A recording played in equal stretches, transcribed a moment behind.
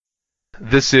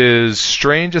This is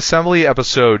Strange Assembly,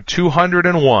 episode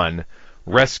 201,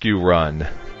 Rescue Run.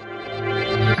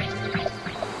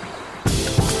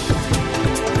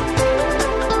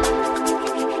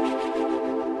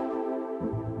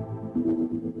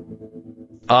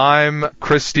 I'm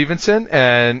Chris Stevenson,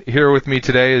 and here with me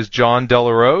today is John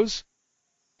Delarose.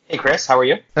 Hey, Chris, how are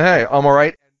you? Hey, I'm all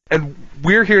right. And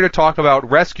we're here to talk about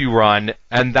Rescue Run,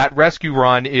 and that Rescue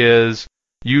Run is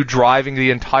you driving the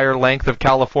entire length of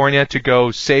California to go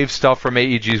save stuff from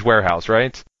AEG's warehouse,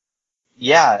 right?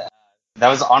 Yeah, that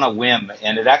was on a whim,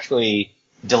 and it actually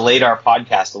delayed our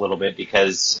podcast a little bit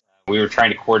because we were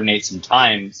trying to coordinate some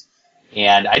times,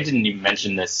 and I didn't even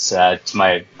mention this to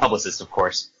my publicist, of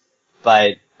course,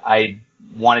 but I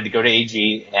wanted to go to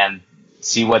AEG and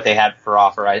see what they had for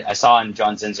offer. I saw on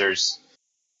John Zinser's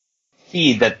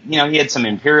feed that, he had some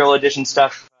Imperial Edition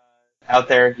stuff out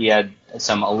there. He had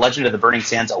some A Legend of the Burning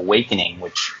Sands Awakening,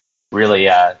 which really,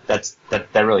 that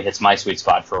really hits my sweet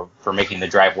spot for making the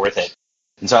drive worth it.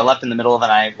 And so I left in the middle of the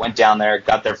night, went down there,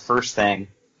 got there first thing.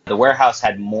 The warehouse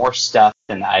had more stuff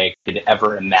than I could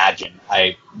ever imagine.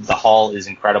 The haul is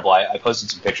incredible. I posted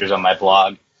some pictures on my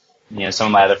blog. Some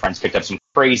of my other friends picked up some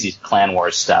crazy Clan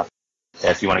Wars stuff,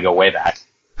 if you want to go way back.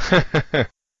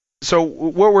 So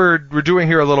what we're doing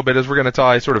here a little bit is we're going to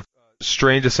tie sort of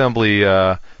Strange Assembly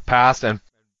past and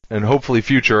hopefully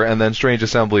future, and then Strange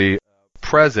Assembly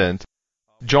present.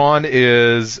 John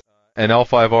is an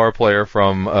L5R player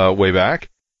from way back,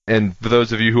 and for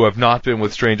those of you who have not been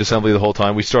with Strange Assembly the whole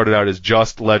time, we started out as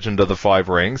just Legend of the Five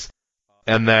Rings,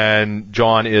 and then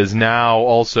John is now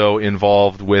also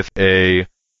involved with involved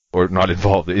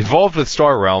with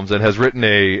Star Realms, and has written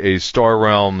a Star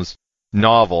Realms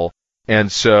novel.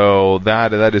 And so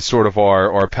that is sort of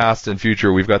our past and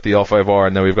future. We've got the L5R,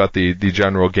 and then we've got the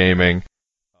general gaming,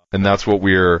 and that's what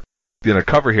we're going to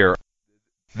cover here.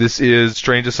 This is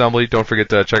Strange Assembly. Don't forget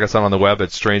to check us out on the web at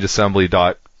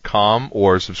strangeassembly.com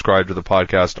or subscribe to the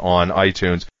podcast on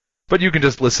iTunes. But you can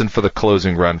just listen for the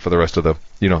closing run for the rest of the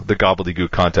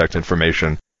gobbledygook contact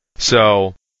information.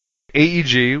 So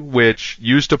AEG, which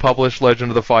used to publish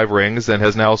Legend of the Five Rings and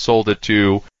has now sold it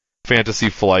to Fantasy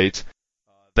Flight,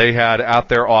 they had at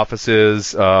their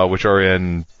offices, which are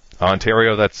in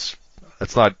Ontario. That's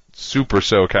not super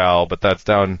SoCal, but that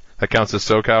counts as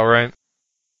SoCal, right?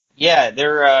 Yeah,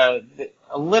 they're a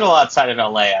little outside of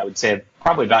LA. I would say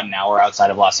probably about an hour outside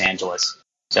of Los Angeles.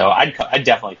 So I'd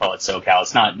definitely call it SoCal.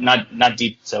 It's not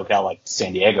deep SoCal like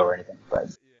San Diego or anything.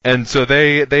 But and so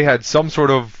they had some sort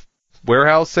of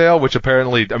warehouse sale, which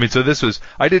apparently, so this was,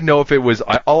 I didn't know if it was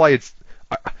I'm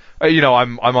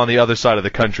on the other side of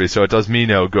the country, so it does me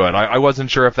no good. I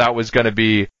wasn't sure if that was going to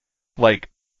be like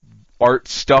art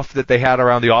stuff that they had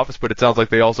around the office, but it sounds like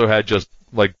they also had just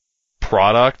like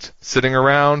product sitting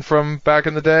around from back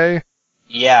in the day.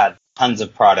 Yeah, tons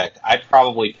of product. I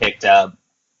probably picked up,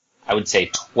 I would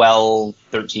say 12,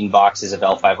 13 boxes of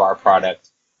L5R product.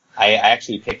 I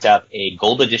actually picked up a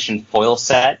Gold Edition foil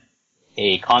set,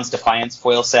 a Khan's Defiance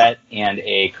foil set, and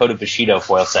a Code of Bushido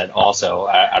foil set also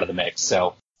out of the mix.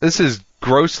 So this is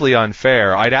grossly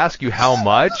unfair. I'd ask you how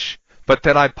much, but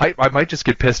then I might just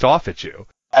get pissed off at you.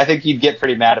 I think you'd get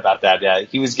pretty mad about that.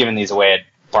 He was giving these away at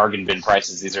bargain bin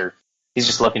prices. He's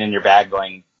just looking in your bag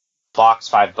going, box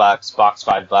 $5, box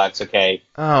 $5, okay.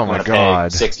 Oh my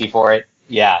God. Pay $60 for it.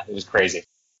 Yeah, it was crazy.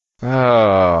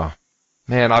 Oh,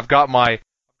 man,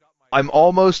 I'm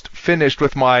almost finished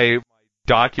with my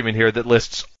document here that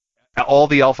lists all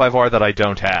the L5R that I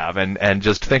don't have, and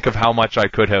just think of how much I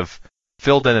could have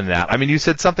filled in that. You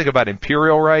said something about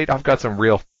Imperial, right? I've got some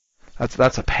real...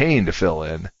 That's a pain to fill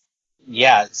in.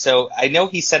 Yeah, so I know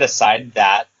he set aside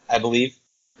that, I believe.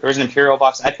 There was an Imperial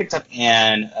box. I picked up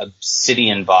an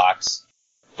Obsidian box,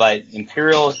 but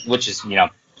Imperial, which is,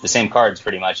 the same cards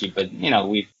pretty much, but,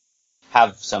 we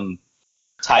have some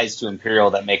ties to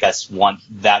Imperial that make us want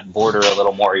that border a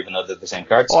little more, even though they're the same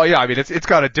cards. Oh, yeah, it's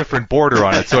got a different border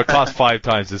on it, so it costs 5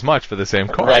 times as much for the same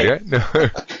card, right?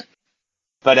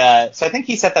 But, so I think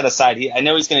he set that aside. I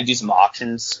know he's going to do some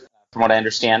auctions, from what I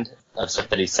understand, of stuff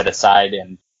that he set aside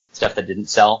and stuff that didn't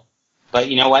sell. But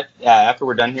you know what? After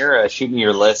we're done here, shoot me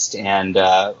your list, and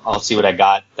I'll see what I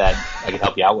got that I can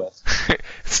help you out with.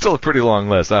 It's still a pretty long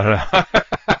list. I don't know.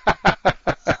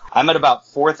 I'm at about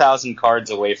 4,000 cards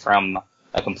away from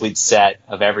a complete set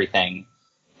of everything.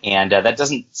 And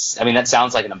that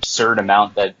sounds like an absurd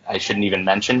amount that I shouldn't even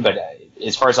mention, but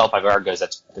as far as L5R goes,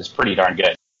 that's pretty darn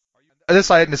good.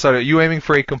 This I hadn't decided. Are you aiming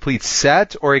for a complete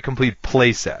set or a complete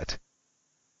play set?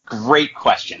 Great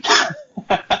question.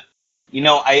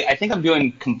 I think I'm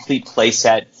doing complete play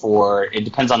set for, it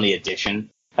depends on the edition.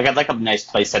 Like, I'd like a nice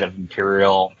play set of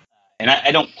Imperial, and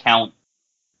I don't count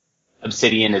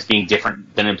Obsidian as being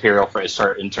different than Imperial for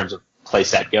in terms of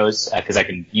playset goes, because I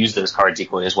can use those cards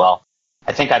equally as well.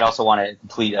 I think I'd also want to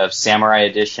complete a Samurai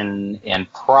Edition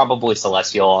and probably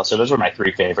Celestial. So those are my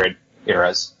 3 favorite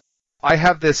eras. I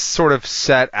have this sort of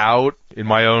set out in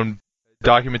my own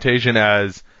documentation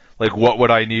as, like, what would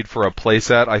I need for a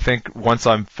playset. I think once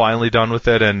I'm finally done with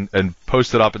it and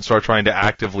post it up and start trying to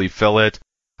actively fill it,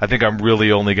 I think I'm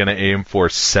really only going to aim for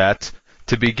set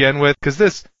to begin with, because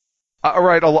this,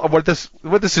 alright, what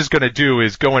this is going to do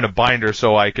is go in a binder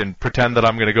so I can pretend that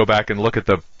I'm going to go back and look at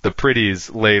the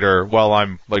pretties later while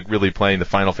I'm, like, really playing the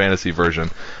Final Fantasy version.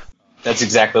 That's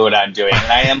exactly what I'm doing,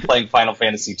 and I am playing Final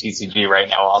Fantasy TCG right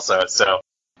now also, so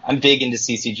I'm big into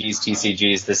CCGs,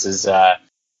 TCGs. This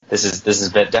is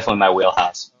definitely my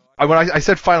wheelhouse. When I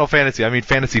said Final Fantasy, I mean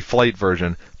Fantasy Flight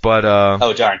version, but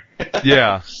oh darn.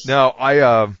 Yeah, no,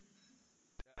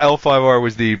 L5R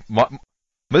was this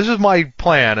is my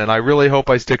plan, and I really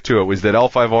hope I stick to it, was that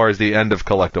L5R is the end of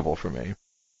collectible for me.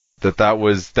 That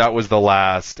was the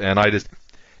last, and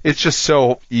it's just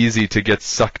so easy to get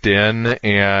sucked in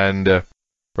and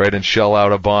shell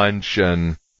out a bunch,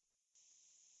 and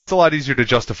it's a lot easier to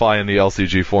justify in the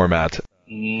LCG format.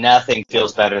 Nothing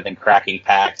feels better than cracking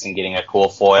packs and getting a cool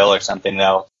foil or something,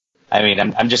 though. I mean,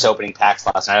 I'm just opening packs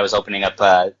last night. I was opening up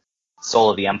Soul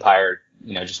of the Empire,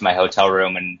 just in my hotel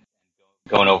room and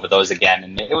going over those again,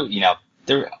 and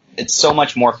it's so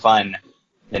much more fun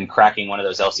than cracking one of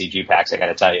those LCG packs, I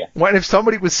gotta tell you. What if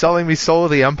somebody was selling me Soul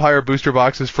of the Empire booster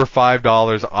boxes for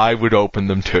 $5, I would open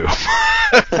them too.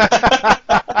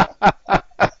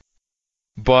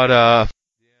 But,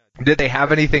 did they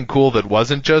have anything cool that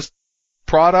wasn't just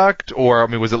product, or, I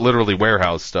mean, was it literally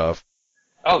warehouse stuff?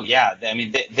 Oh, yeah. I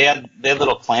mean, they had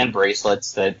little clan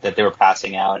bracelets that they were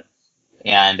passing out,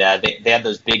 and they had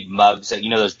those big mugs,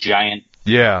 those giant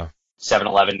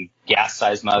 7-Eleven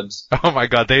gas-sized mugs. Oh my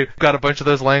god, they got a bunch of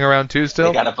those laying around too still?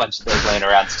 They got a bunch of those laying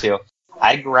around too.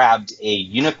 I grabbed a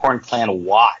Unicorn Clan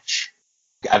watch.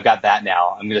 I've got that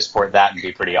now. I'm going to sport that and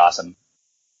be pretty awesome.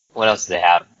 What else did they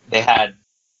have? They had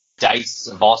dice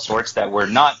of all sorts that were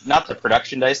not the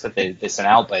production dice that they sent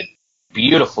out, but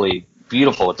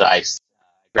beautiful dice.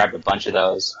 I grabbed a bunch of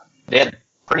those. They had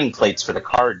printing plates for the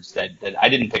cards that I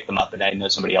didn't pick them up, but I know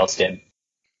somebody else did.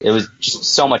 It was just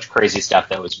so much crazy stuff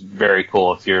that was very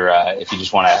cool if you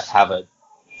just want to have a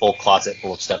full closet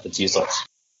full of stuff that's useless.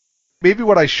 Maybe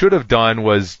what I should have done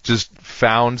was just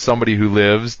found somebody who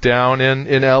lives down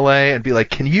in LA and be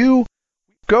like, can you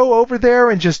go over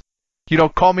there and just,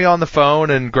 call me on the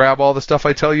phone and grab all the stuff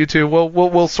I tell you to?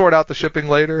 We'll sort out the shipping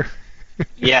later.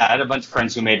 Yeah, I had a bunch of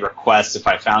friends who made requests if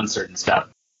I found certain stuff.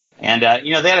 And, they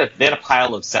had a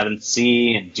pile of 7th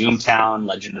Sea and Doomtown,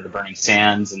 Legend of the Burning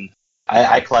Sands, and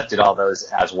I collected all those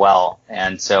as well,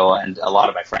 and a lot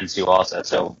of my friends do also.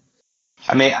 So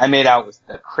I made out with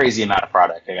a crazy amount of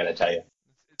product, I gotta tell you.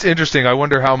 It's interesting. I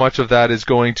wonder how much of that is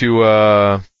going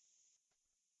to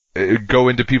go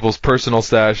into people's personal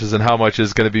stashes, and how much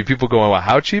is going to be people going, well,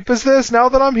 how cheap is this now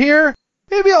that I'm here?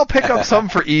 Maybe I'll pick up some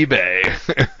for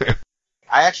eBay.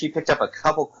 I actually picked up a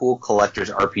couple cool collector's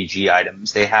RPG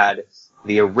items. They had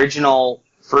the original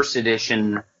first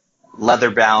edition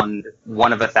leather-bound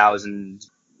 1 of 1,000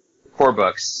 core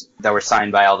books that were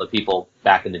signed by all the people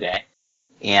back in the day.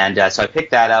 And so I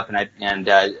picked that up, and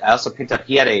I also picked up,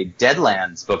 he had a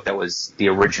Deadlands book that was the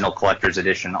original collector's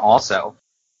edition also.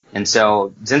 And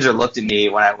so Zinsser looked at me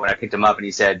when I picked them up, and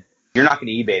he said, "You're not going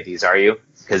to eBay these, are you?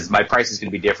 Because my price is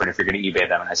going to be different if you're going to eBay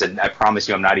them." And I said, "I promise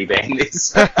you I'm not eBaying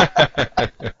these."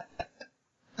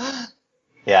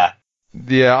 Yeah.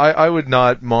 Yeah, I would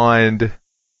not mind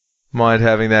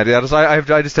having that. Yeah,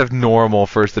 I just have normal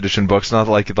first edition books, not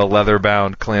like the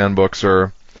leather-bound clan books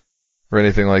or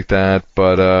anything like that.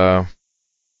 But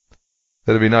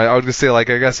that'd be nice. I was gonna say, like,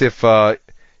 I guess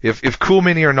if Cool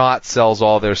Mini or Not sells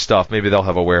all their stuff, maybe they'll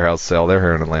have a warehouse sale. They're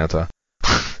here in Atlanta.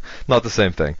 Not the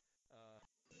same thing.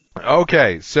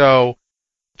 Okay, so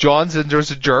John Zinsser's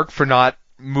a jerk for not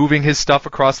moving his stuff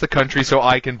across the country so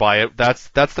I can buy it. That's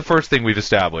the first thing we've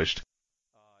established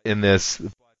in this.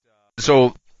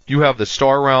 So you have the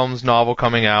Star Realms novel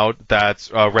coming out.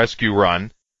 That's Rescue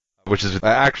Run, which is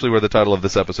actually where the title of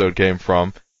this episode came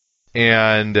from.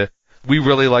 And we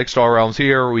really like Star Realms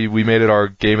here. We made it our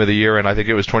game of the year, and I think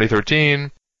it was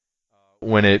 2013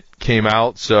 when it came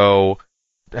out. So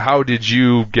how did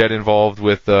you get involved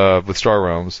with Star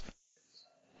Realms?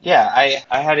 Yeah,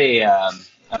 I had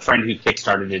a friend who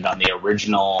kickstarted it on the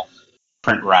original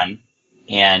print run,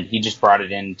 and he just brought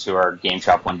it into our game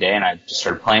shop one day, and I just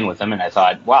started playing with him, and I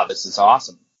thought, wow, this is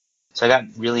awesome. So I got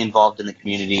really involved in the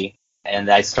community, and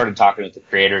I started talking with the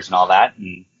creators and all that,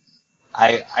 and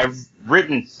I've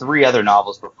written 3 other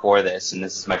novels before this, and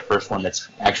this is my first one that's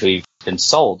actually been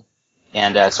sold.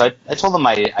 And so I told them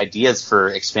my ideas for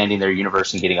expanding their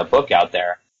universe and getting a book out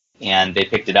there, and they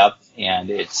picked it up, and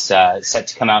it's set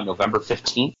to come out November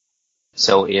 15th.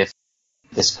 So if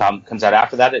this comes out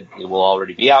after that, it will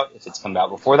already be out. If it's come out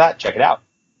before that, check it out.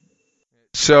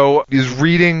 So is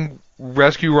reading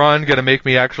Rescue Run going to make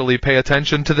me actually pay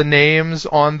attention to the names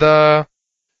on the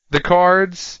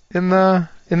cards in the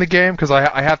game? Because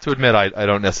I have to admit I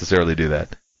don't necessarily do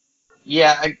that.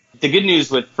 Yeah, the good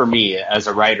news for me as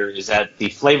a writer is that the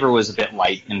flavor was a bit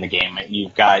light in the game.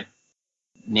 You've got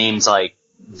names like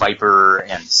Viper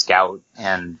and Scout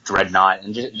and Dreadnought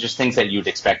and just things that you'd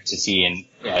expect to see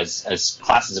as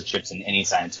classes of ships in any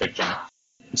science fiction.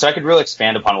 So I could really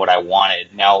expand upon what I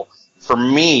wanted. Now, for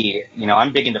me,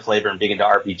 I'm big into flavor and big into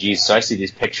RPGs, so I see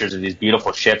these pictures of these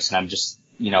beautiful ships and I'm just,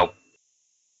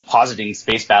 positing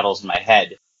space battles in my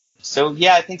head. So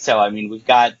yeah, I think so. I mean, we've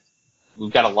got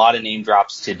a lot of name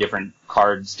drops to different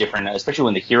cards, especially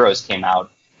when the heroes came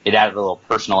out, it added a little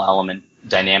personal element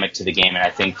dynamic to the game, and I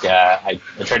think I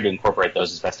tried to incorporate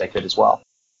those as best I could as well.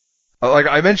 Like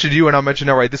I mentioned you, and I'll mention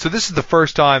now, right? So this is the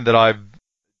first time that I've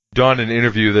done an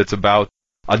interview that's about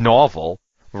a novel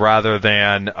rather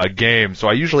than a game. So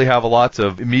I usually have lots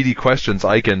of meaty questions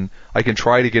I can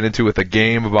try to get into with a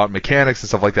game about mechanics and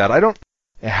stuff like that. I don't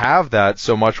have that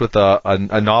so much with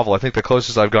a novel. I think the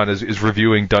closest I've gone is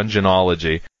reviewing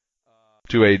Dungeonology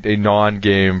to a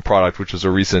non-game product, which was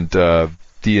a recent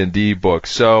D&D book.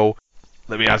 So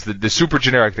let me ask the super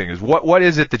generic thing is what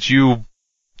is it that you,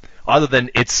 other than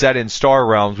it's set in Star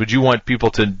Realms, would you want people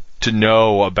to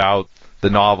know about the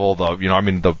novel,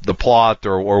 the plot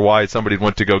or why somebody would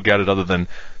want to go get it other than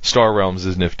Star Realms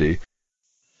is nifty?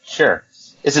 Sure.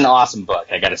 It's an awesome book,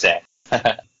 I gotta say.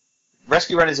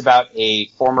 Rescue Run is about a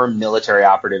former military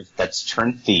operative that's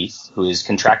turned thief who is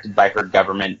contracted by her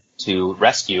government to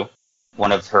rescue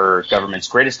one of her government's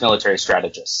greatest military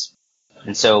strategists.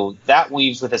 And so that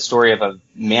weaves with a story of a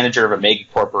manager of a mega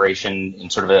corporation in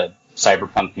sort of a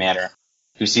cyberpunk manner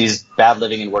who sees bad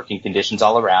living and working conditions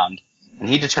all around, and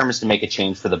he determines to make a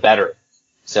change for the better.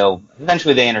 So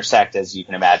eventually they intersect, as you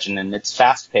can imagine, and it's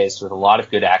fast-paced with a lot of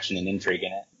good action and intrigue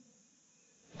in it.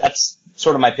 That's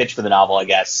sort of my pitch for the novel, I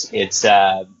guess. It's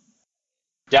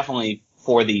definitely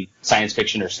for the science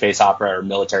fiction or space opera or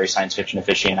military science fiction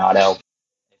aficionado.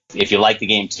 If you like the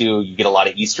game too, you get a lot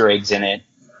of Easter eggs in it.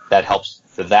 That helps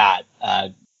for that.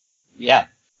 Yeah.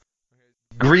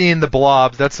 Green, the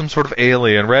blobs, that's some sort of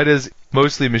alien. Red is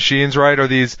mostly machines, right? Are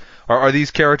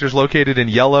these characters located in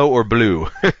yellow or blue?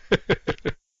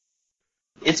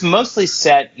 It's mostly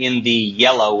set in the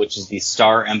yellow, which is the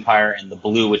Star Empire, and the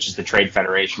blue, which is the Trade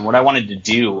Federation. What I wanted to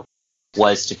do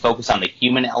was to focus on the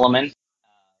human element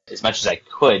as much as I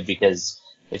could, because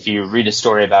if you read a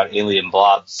story about alien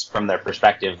blobs from their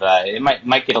perspective, it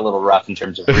might get a little rough in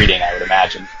terms of reading, I would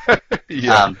imagine.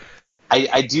 Yeah.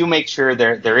 I do make sure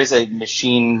there is a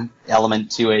machine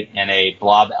element to it and a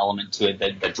blob element to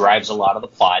it that drives a lot of the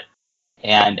plot.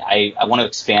 And I want to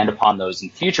expand upon those in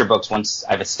future books once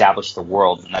I've established the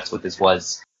world, and that's what this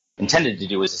was intended to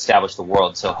do, was establish the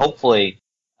world. So hopefully,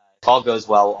 if all goes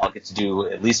well, I'll get to do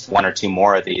at least 1 or 2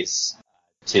 more of these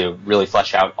to really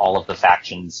flesh out all of the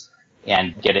factions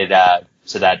and get it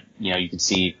so that you can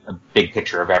see a big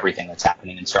picture of everything that's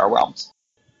happening in Star Realms.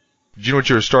 Do you know what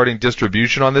your starting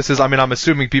distribution on this is? I mean, I'm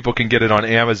assuming people can get it on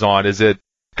Amazon. Is it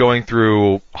going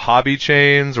through hobby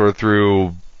chains or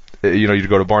through, you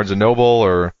go to Barnes & Noble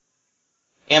or?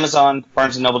 Amazon,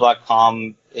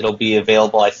 BarnesandNoble.com. It'll be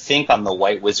available, I think, on the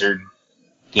White Wizard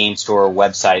game store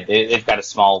website. They've got a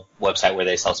small website where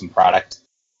they sell some product.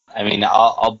 I mean,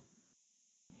 I'll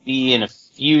be in a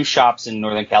few shops in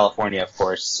Northern California, of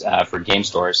course, for game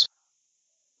stores.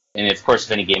 And of course,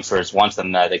 if any game stores want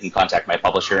them, they can contact my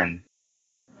publisher and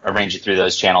arrange it through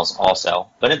those channels also.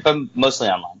 But mostly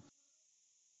online.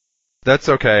 That's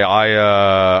okay.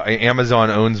 Amazon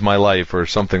owns my life or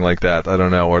something like that. I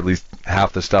don't know, or at least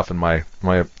half the stuff in my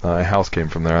house came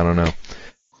from there. I don't know.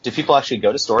 Do people actually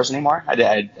go to stores anymore? I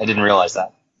didn't realize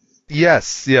that.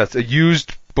 Yes.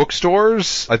 Used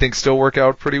bookstores, I think, still work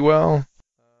out pretty well.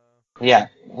 Yeah.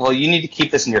 Well, you need to keep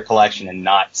this in your collection and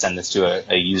not send this to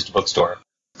a used bookstore.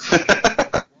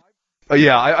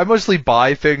 Yeah, I mostly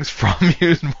buy things from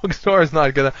used bookstores.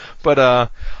 Not gonna, but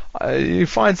you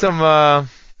find some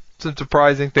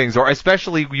surprising things, or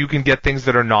especially you can get things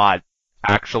that are not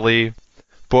actually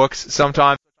books.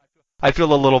 Sometimes I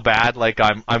feel a little bad, like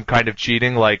I'm kind of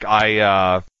cheating. Like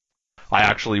I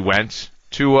actually went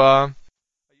to a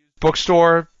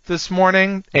bookstore this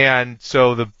morning, and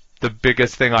so the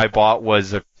biggest thing I bought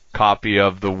was a copy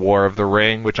of The War of the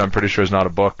Ring, which I'm pretty sure is not a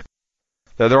book.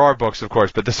 There are books, of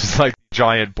course, but this is like a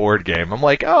giant board game. I'm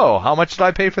like, oh, how much did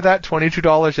I pay for that?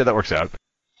 $22? Yeah, that works out.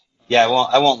 Yeah,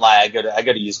 I won't lie. I go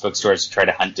to used bookstores to try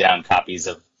to hunt down copies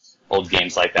of old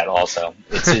games like that. Also,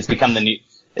 it's become the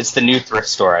new thrift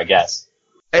store, I guess.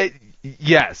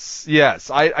 Yes.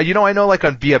 I know like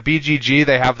on BGG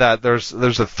they have that. There's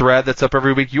a thread that's up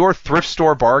every week. Your thrift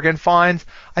store bargain finds.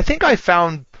 I think I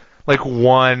found like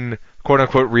one quote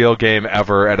unquote real game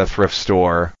ever at a thrift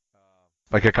store,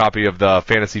 like a copy of the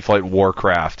Fantasy Flight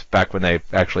Warcraft back when they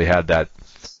actually had that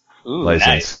license.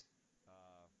 Nice.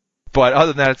 But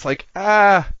other than that, it's like,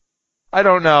 I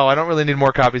don't know. I don't really need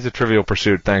more copies of Trivial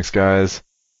Pursuit. Thanks, guys.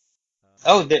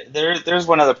 Oh, there's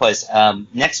one other place.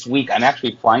 Next week, I'm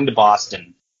actually flying to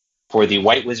Boston for the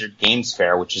White Wizard Games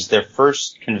Fair, which is their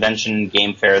first convention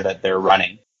game fair that they're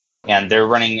running. And they're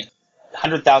running a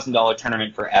 $100,000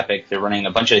 tournament for Epic. They're running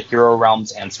a bunch of Hero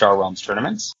Realms and Star Realms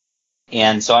tournaments.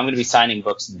 And so I'm going to be signing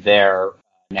books there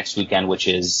next weekend, which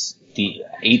is the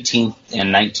 18th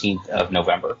and 19th of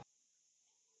November.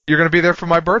 You're going to be there for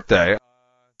my birthday,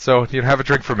 so you have a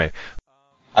drink for me.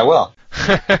 I will.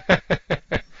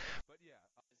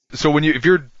 So if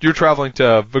you're traveling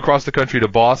across the country to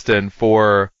Boston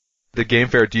for the game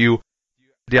fair, do you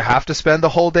have to spend the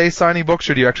whole day signing books,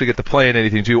 or do you actually get to play in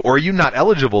anything too? Or are you not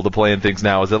eligible to play in things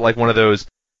now? Is it like one of those,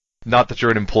 not that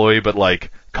you're an employee, but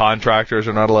like contractors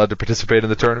are not allowed to participate in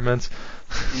the tournaments?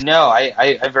 No,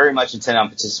 I very much intend on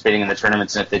participating in the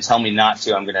tournaments, and if they tell me not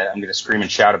to, I'm gonna scream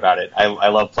and shout about it. I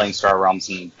love playing Star Realms,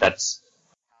 and that's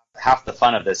half the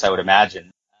fun of this, I would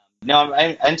imagine. No,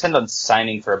 I intend on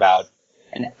signing for about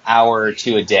an hour or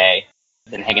two a day,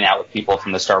 then hanging out with people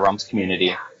from the Star Realms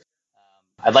community.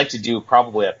 I'd like to do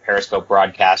probably a Periscope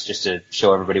broadcast just to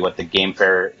show everybody what the game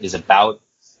fair is about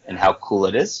and how cool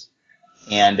it is.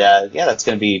 And that's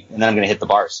going to be, and then I'm going to hit the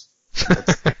bars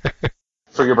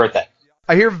for your birthday.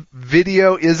 I hear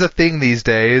video is a thing these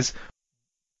days.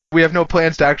 We have no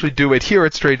plans to actually do it here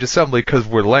at Strange Assembly because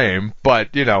we're lame, but,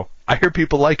 I hear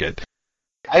people like it.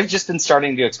 I've just been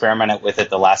starting to experiment with it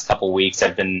the last couple weeks.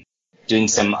 I've been doing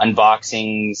some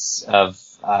unboxings of,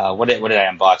 what did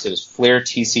I unbox? It was Flair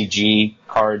TCG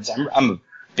cards. I'm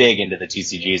big into the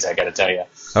TCGs, I gotta tell you.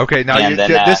 Okay, now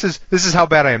this is how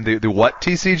bad I am. The what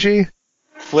TCG?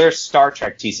 Flair Star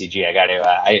Trek TCG.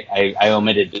 I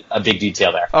omitted a big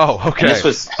detail there. Oh, okay. And this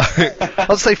was.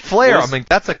 Let's say Flair. I mean,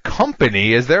 that's a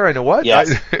company. Is there a what? Yes.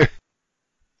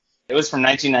 It was from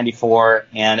 1994,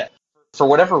 and for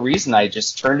whatever reason, I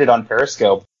just turned it on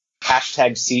Periscope,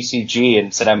 hashtag CCG,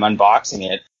 and said I'm unboxing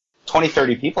it. 20,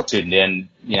 30 people tuned in,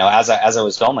 as I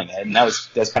was filming it, and that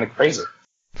was kind of crazy.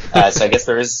 So I guess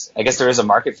there is a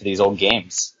market for these old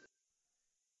games.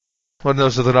 Well,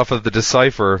 there's enough of the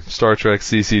Decipher Star Trek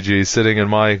CCG sitting in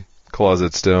my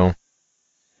closet still.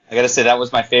 I gotta say, that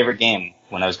was my favorite game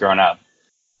when I was growing up.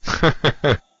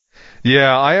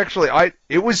 Yeah,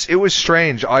 it was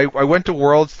strange. I went to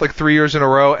Worlds like 3 years in a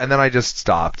row, and then I just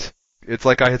stopped. It's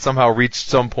like I had somehow reached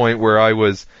some point where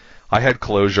I had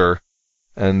closure,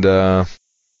 and that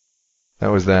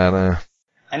was that.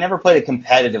 I never played it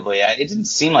competitively. It didn't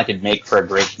seem like it'd make for a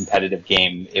great competitive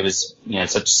game. It was,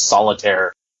 such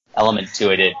solitaire element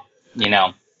to it,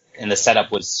 and the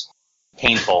setup was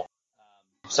painful.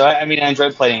 So, I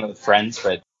enjoyed playing it with friends,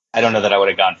 but I don't know that I would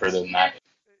have gone further than that.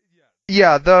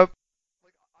 Yeah,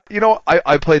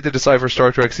 I played the Decipher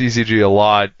Star Trek CCG a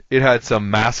lot. It had some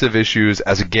massive issues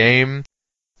as a game,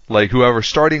 like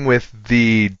starting with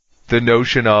the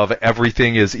notion of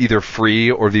everything is either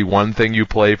free or the one thing you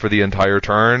play for the entire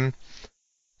turn,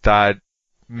 that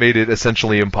made it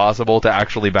essentially impossible to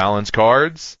actually balance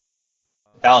cards.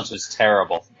 Balance was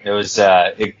terrible. It was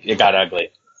it got ugly.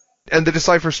 And the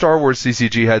Decipher Star Wars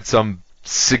CCG had some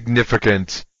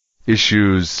significant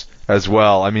issues as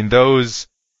well.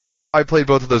 I played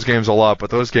both of those games a lot,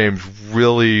 but those games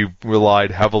really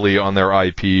relied heavily on their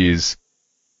IPs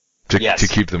to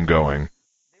keep them going.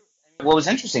 What was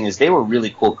interesting is they were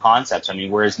really cool concepts.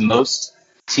 Whereas most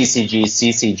TCGs,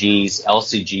 CCGs,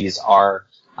 LCGs are,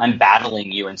 I'm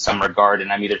battling you in some regard,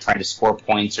 and I'm either trying to score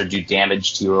points or do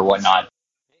damage to you or whatnot.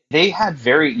 They had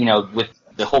very, with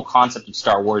the whole concept of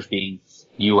Star Wars being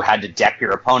you had to deck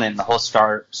your opponent, and the whole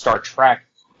Star Trek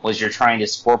was you're trying to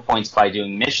score points by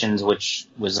doing missions, which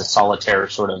was a solitaire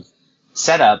sort of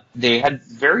setup. They had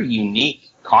very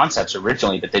unique concepts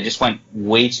originally, but they just went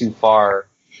way too far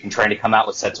in trying to come out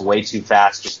with sets way too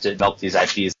fast just to milk these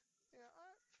IPs.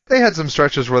 They had some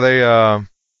stretches where they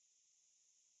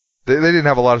didn't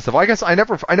have a lot of stuff. I guess I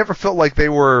never felt like they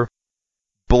were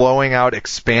blowing out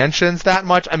expansions that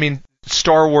much.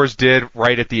 Star Wars did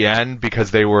right at the end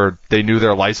because they knew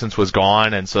their license was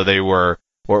gone, and so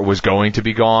or was going to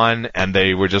be gone, and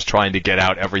they were just trying to get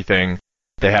out everything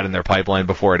they had in their pipeline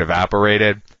before it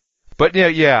evaporated. But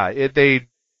they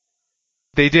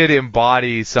did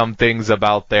embody some things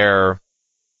about their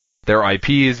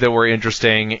IPs that were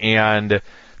interesting, and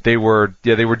they were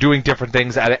doing different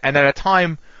things at a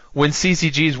time when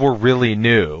CCGs were really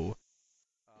new.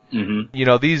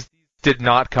 Mm-hmm. These did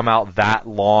not come out that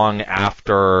long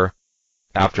after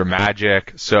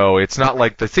Magic, so it's not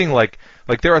like the thing like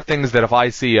there are things that if I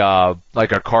see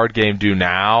like a card game do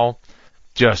now,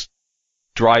 just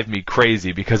drive me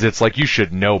crazy because it's like you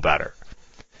should know better.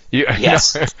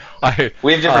 Yes.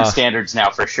 We have different standards now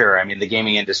for sure. I mean, the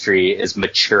gaming industry is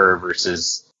mature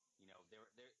versus,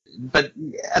 but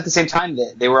at the same time,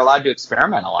 they were allowed to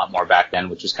experiment a lot more back then,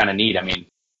 which was kind of neat. I mean,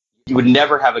 you would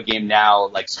never have a game now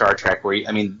like Star Trek where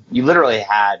you literally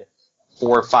had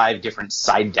 4 or 5 different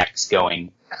side decks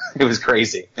going. It was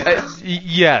crazy.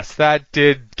 Yes, that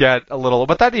did get a little,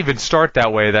 but that didn't even start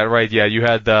that way. You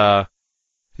had the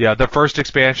first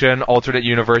expansion, alternate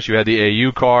universe. You had the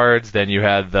AU cards, then you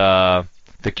had the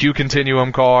Q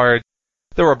Continuum card.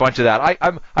 There were a bunch of that.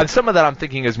 I'm some of that I'm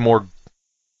thinking is more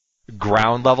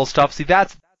ground level stuff. See,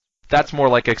 that's more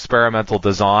like experimental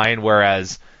design,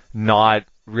 whereas not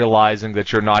realizing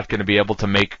that you're not going to be able to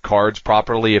make cards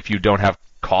properly if you don't have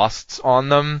costs on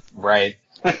them. Right.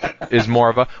 Is more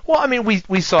of a... Well, I mean,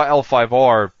 we saw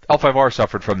L5R. L5R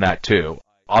suffered from that, too.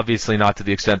 Obviously not to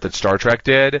the extent that Star Trek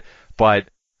did, but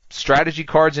strategy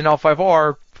cards in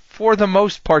L5R, for the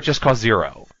most part, just cost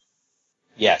 0.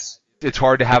 Yes. It's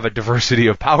hard to have a diversity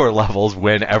of power levels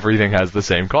when everything has the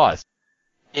same cost.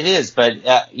 It is, but,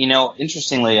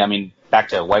 interestingly, I mean, back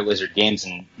to White Wizard Games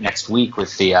and next week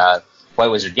with the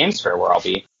White Wizard Games Fair where I'll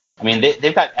be, I mean,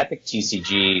 they've got Epic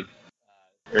TCG,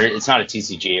 or it's not a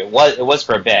TCG, it was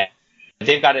for a bit.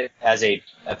 They've got it as a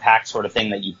pack sort of thing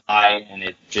that you buy, and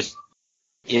it just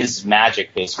is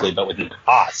Magic, basically, but with no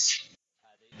costs.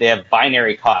 They have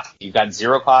binary costs. You've got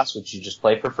 0 costs, which you just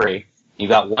play for free.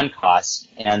 You've got 1 cost,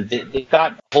 and they've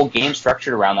got a whole game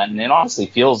structured around that, and it honestly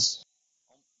feels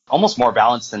almost more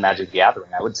balanced than Magic the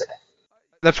Gathering, I would say.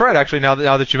 That's right, actually, now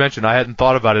that you mentioned, I hadn't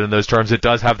thought about it in those terms. It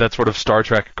does have that sort of Star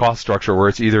Trek cost structure where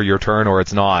it's either your turn or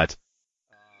it's not.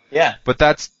 Yeah. But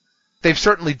they've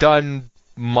certainly done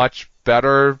much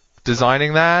better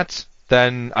designing that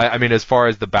than, I mean, as far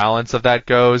as the balance of that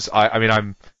goes.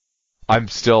 I'm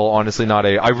still honestly not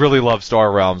I really love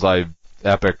Star Realms.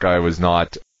 Epic I was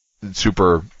not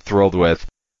super thrilled with.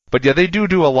 But yeah, they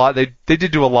do a lot, they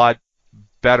did do a lot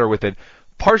better with it.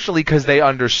 Partially because they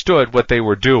understood what they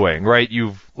were doing, right?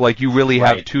 You really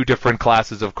have 2 different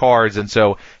classes of cards, and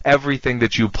so everything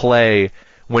that you play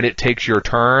when it takes your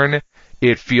turn,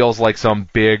 it feels like some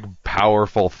big,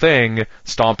 powerful thing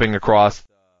stomping across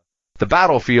the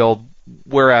battlefield,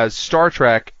 whereas Star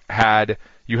Trek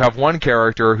you have one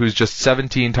character who's just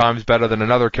 17 times better than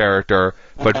another character,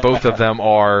 but both of them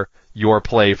are your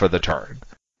play for the turn.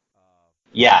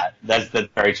 Yeah, that's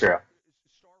very true.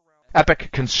 Epic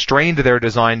constrained their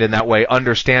design in that way,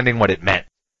 understanding what it meant.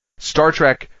 Star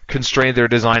Trek constrained their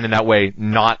design in that way,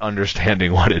 not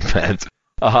understanding what it meant.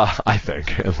 I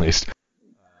think, at least.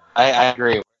 I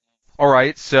agree. All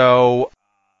right, so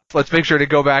let's make sure to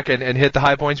go back and hit the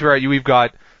high points. We've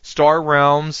got Star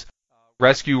Realms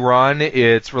Rescue Run.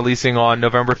 It's releasing on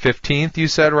November 15th, you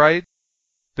said, right?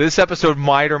 This episode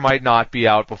might or might not be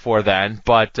out before then,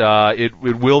 but it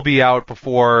will be out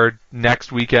before next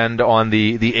weekend on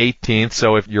the 18th.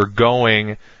 So if you're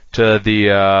going to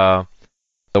the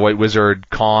White Wizard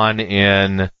Con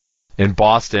in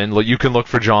Boston, you can look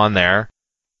for John there.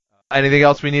 Anything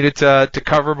else we needed to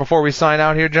cover before we sign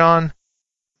out here, John?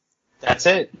 That's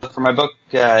it. Look for my book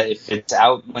if it's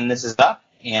out when this is up.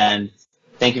 And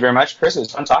thank you very much, Chris. It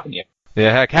was fun talking to you.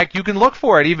 Yeah, heck, you can look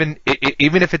for it even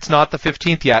if it's not the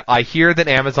 15th yet. I hear that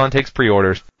Amazon takes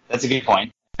pre-orders. That's a good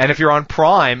point. And if you're on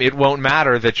Prime, it won't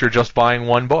matter that you're just buying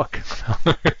 1 book.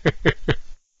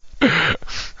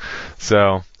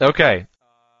 So, okay.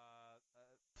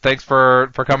 Thanks for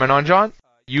coming on, John.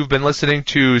 You've been listening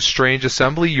to Strange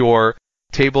Assembly, your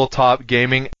tabletop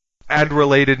gaming and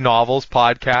related novels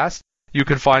podcast. You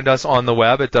can find us on the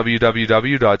web at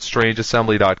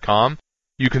www.strangeassembly.com.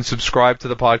 You can subscribe to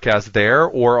the podcast there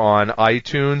or on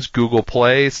iTunes, Google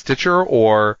Play, Stitcher,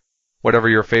 or whatever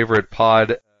your favorite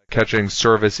pod-catching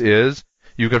service is.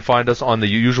 You can find us on the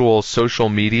usual social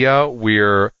media.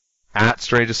 We're at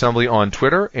Strange Assembly on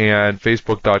Twitter and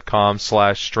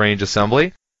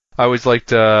Facebook.com/StrangeAssembly. I always like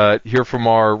to hear from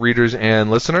our readers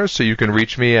and listeners, so you can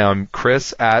reach me. I'm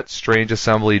Chris at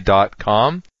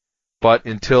StrangeAssembly.com. But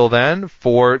until then,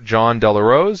 for John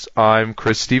Delarose, I'm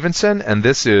Chris Stevenson, and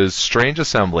this is Strange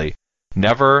Assembly.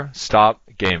 Never stop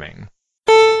gaming.